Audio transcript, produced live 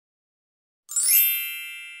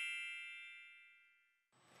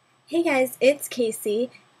Hey guys, it's Casey,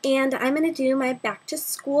 and I'm going to do my back to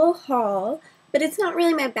school haul, but it's not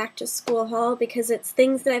really my back to school haul because it's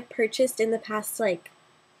things that I've purchased in the past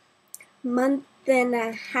month and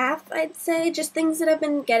a half, I'd say, just things that I've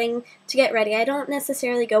been getting to get ready. I don't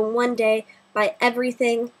necessarily go one day, buy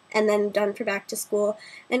everything, and then done for back to school,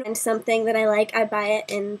 and something that I like, I buy it,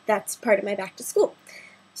 and that's part of my back to school.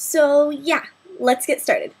 So yeah, let's get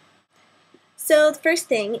started. So the first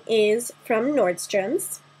thing is from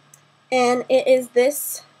Nordstrom's. And it is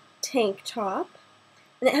this tank top,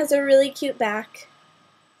 and it has a really cute back.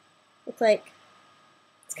 It's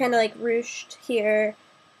kind of like ruched here,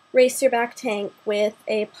 racer back tank with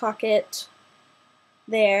a pocket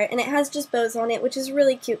there, and it has just bows on it, which is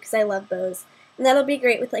really cute because I love bows. And that'll be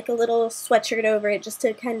great with like a little sweatshirt over it, just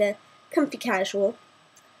to kind of comfy casual.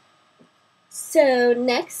 So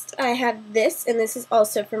next I have this, and this is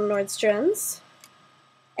also from Nordstrom's,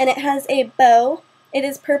 and it has a bow. It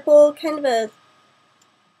is purple, kind of a,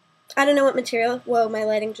 I don't know what material. Whoa, my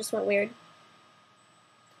lighting just went weird.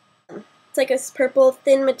 It's like a purple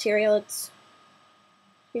thin material.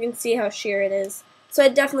 You can see how sheer it is. So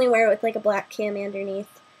I'd definitely wear it with like a black cami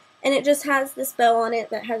underneath. And it just has this bow on it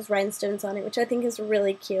that has rhinestones on it, which I think is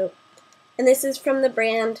really cute. And this is from the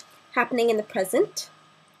brand Happening in the Present.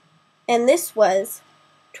 And this was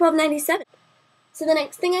 $12.97. So the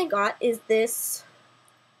next thing I got is this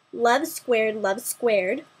Love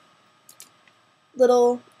Squared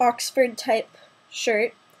little Oxford type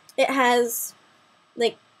shirt. It has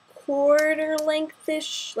like quarter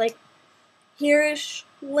length-ish, like here-ish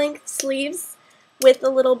length sleeves with a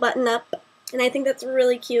little button up, and I think that's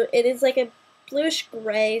really cute. It is like a bluish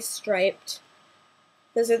gray striped.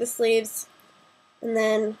 Those are the sleeves, and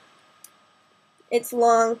then it's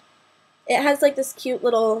long. It has like this cute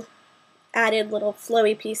little added little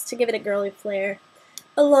flowy piece to give it a girly flair,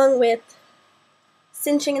 along with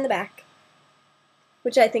cinching in the back,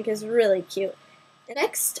 which I think is really cute.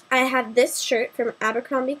 Next, I have this shirt from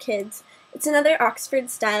Abercrombie Kids. It's another Oxford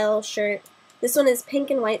style shirt. This one is pink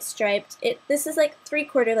and white striped. This is like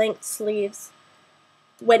 3/4 length sleeves.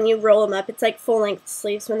 When you roll them up, it's like full length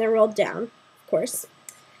sleeves when they're rolled down, of course.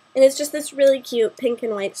 And it's just this really cute pink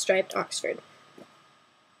and white striped Oxford.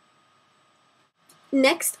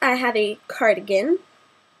 Next, I have a cardigan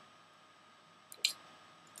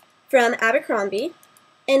from Abercrombie,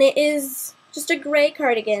 and it is just a gray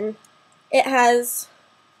cardigan. It has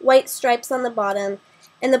white stripes on the bottom,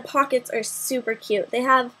 and the pockets are super cute. They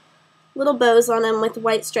have little bows on them with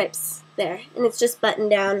white stripes there, and it's just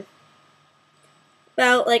buttoned down.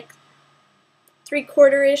 About like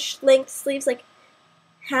 3/4-ish length sleeves, like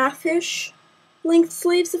half-ish length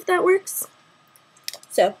sleeves, if that works.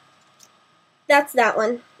 So that's that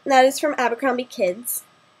one. That is from Abercrombie Kids.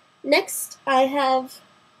 Next, I have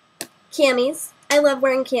camis. I love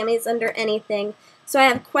wearing camis under anything, so I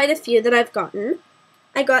have quite a few that I've gotten.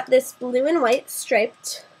 I got this blue and white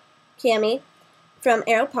striped cami from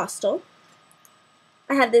Aeropostale.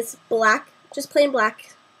 I have this black, just plain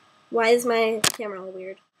black. Why is my camera all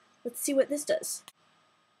weird? Let's see what this does.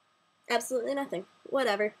 Absolutely nothing.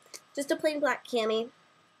 Whatever. Just a plain black cami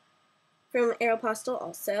from Aeropostale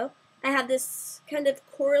also. I have this kind of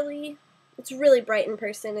corally, it's really bright in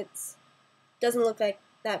person. It doesn't look like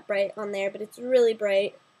that bright on there, but it's really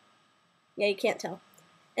bright. Yeah, you can't tell.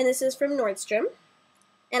 And this is from Nordstrom.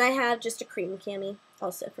 And I have just a cream cami,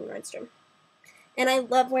 also from Nordstrom. And I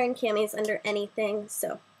love wearing camis under anything,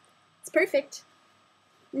 so it's perfect.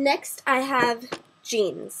 Next, I have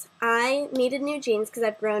jeans. I needed new jeans because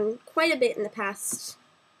I've grown quite a bit in the past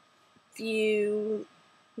few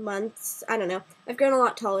months. I don't know. I've grown a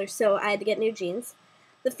lot taller, so I had to get new jeans.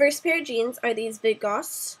 The first pair of jeans are these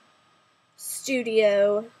Vigos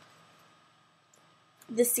Studio,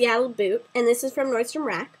 the Seattle boot, and this is from Nordstrom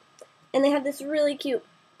Rack, and they have this really cute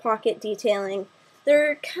pocket detailing.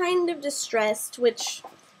 They're kind of distressed, which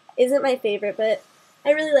isn't my favorite, but I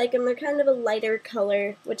really like them. They're kind of a lighter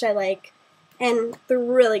color, which I like, and they're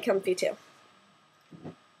really comfy too.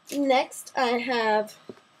 Next, I have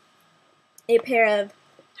a pair of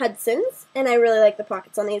Hudson's, and I really like the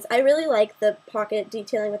pockets on these. I really like the pocket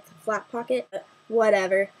detailing with the flat pocket, but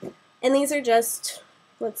whatever. And these are just,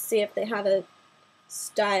 let's see if they have a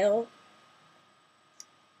style.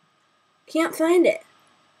 Can't find it.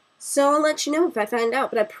 So I'll let you know if I find out,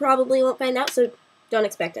 but I probably won't find out, so don't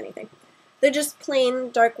expect anything. They're just plain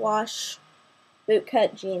dark wash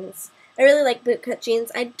bootcut jeans. I really like bootcut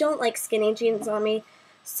jeans. I don't like skinny jeans on me,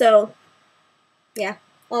 so yeah,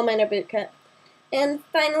 all mine are bootcut. And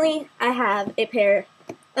finally, I have a pair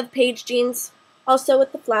of Paige jeans, also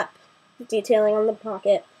with the flap detailing on the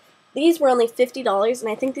pocket. These were only $50, and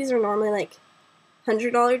I think these are normally like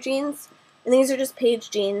 $100 jeans. And these are just page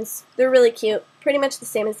jeans. They're really cute. Pretty much the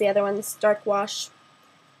same as the other ones, dark wash.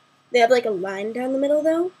 They have like a line down the middle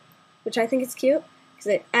though, which I think is cute because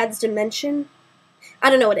it adds dimension. I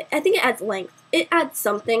don't know what I think it adds length. It adds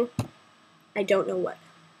something. I don't know what.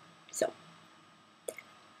 So,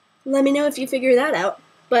 let me know if you figure that out.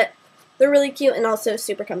 But they're really cute and also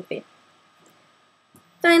super comfy.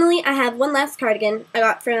 Finally, I have one last cardigan I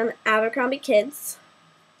got from Abercrombie Kids.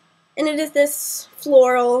 And it is this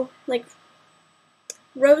floral, like,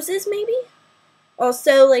 roses maybe?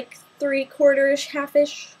 Also, like, 3/4-ish,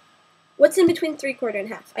 half-ish. What's in between 3/4 and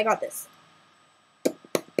half? I got this.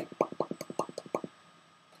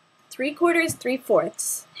 3/4 is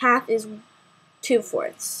 3/4. Half is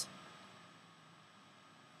 2/4.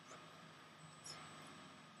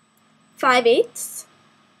 5/8.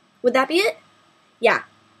 Would that be it? Yeah,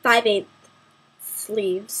 5/8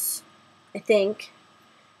 sleeves, I think.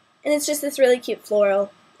 And it's just this really cute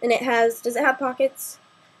floral. And it has, does it have pockets?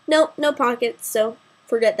 Nope, no pockets, so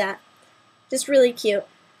forget that. Just really cute.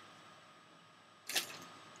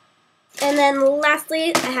 And then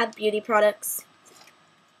lastly, I have beauty products.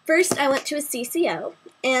 First, I went to a CCO,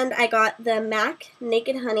 and I got the MAC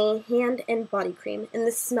Naked Honey Hand and Body Cream. And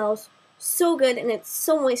this smells so good, and it's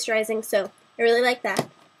so moisturizing, so I really like that.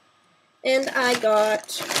 And I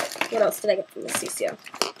got, what else did I get from the CCO?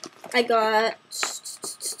 I got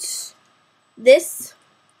this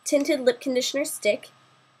tinted lip conditioner stick,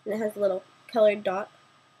 and it has a little colored dot.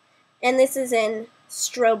 And this is in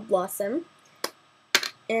Strobe Blossom.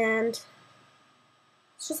 And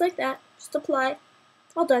it's just like that. Just apply.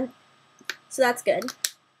 All done. So that's good.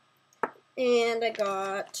 And I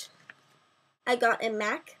got a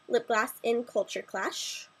MAC lip gloss in Culture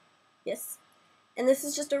Clash. Yes. And this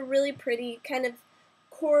is just a really pretty kind of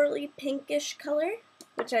corally pinkish color,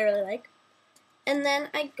 which I really like. And then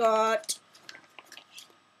I got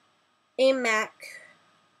a MAC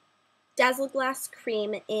Dazzle Glass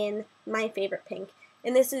Cream in My Favorite Pink.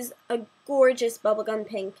 And this is a gorgeous bubblegum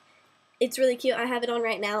pink. It's really cute. I have it on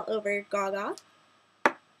right now over Gaga,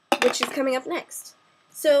 which is coming up next.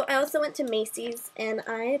 So I also went to Macy's and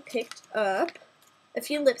I picked up a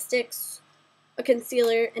few lipsticks, a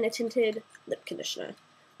concealer, and a tinted lip conditioner,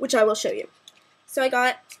 which I will show you. So I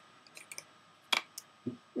got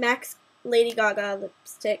MAC's Lady Gaga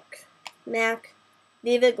lipstick, MAC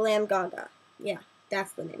Viva Glam Gaga. Yeah,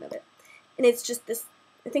 that's the name of it. And it's just this,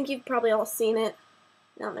 I think you've probably all seen it.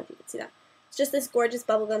 I don't know if you can see that. It's just this gorgeous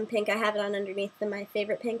bubblegum pink. I have it on underneath the My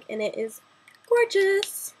Favorite Pink, and it is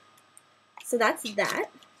gorgeous. So that's that.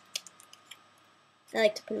 I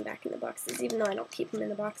like to put them back in the boxes, even though I don't keep them in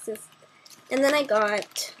the boxes. And then I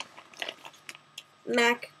got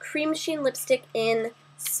MAC Cream Sheen Lipstick in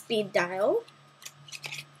Speed Dial.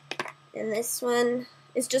 And this one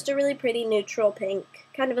is just a really pretty neutral pink,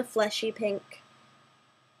 kind of a fleshy pink.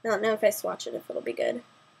 I don't know if I swatch it if it'll be good.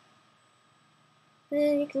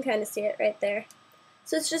 You can kind of see it right there.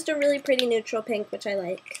 So it's just a really pretty neutral pink, which I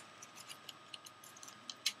like.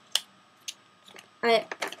 I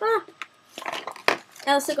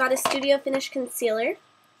also got a Studio Finish concealer.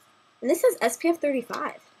 And this has SPF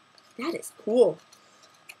 35. That is cool.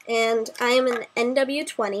 And I am an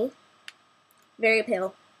NW20. Very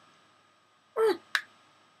pale.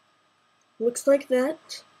 Looks like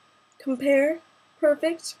that. Compare.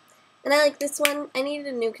 Perfect. And I like this one. I needed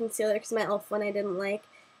a new concealer because my e.l.f. one I didn't like.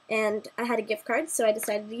 And I had a gift card, so I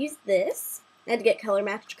decided to use this. I had to get color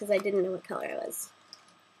matched because I didn't know what color I was.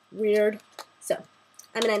 Weird. So,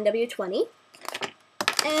 I'm an NW20.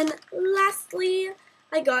 And lastly,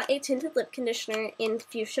 I got a tinted lip conditioner in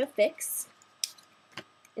Fuchsia Fix.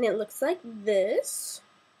 And it looks like this.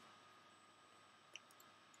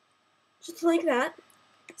 Just like that.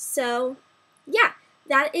 So, yeah.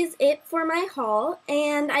 That is it for my haul,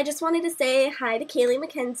 and I just wanted to say hi to Kaylee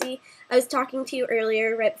McKenzie. I was talking to you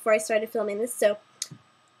earlier right before I started filming this, so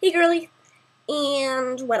hey girly.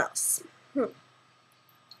 And what else?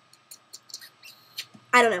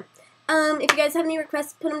 I don't know. If you guys have any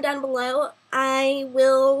requests, put them down below. I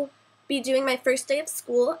will be doing my first day of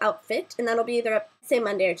school outfit, and that'll be either up, say,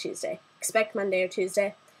 Monday or Tuesday. Expect Monday or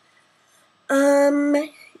Tuesday.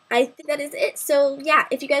 I think that is it. So, yeah,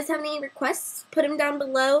 if you guys have any requests, put them down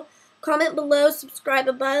below. Comment below, subscribe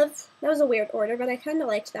above. That was a weird order, but I kind of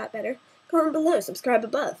liked that better. Comment below, subscribe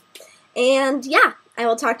above. And, yeah, I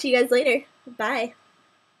will talk to you guys later. Bye.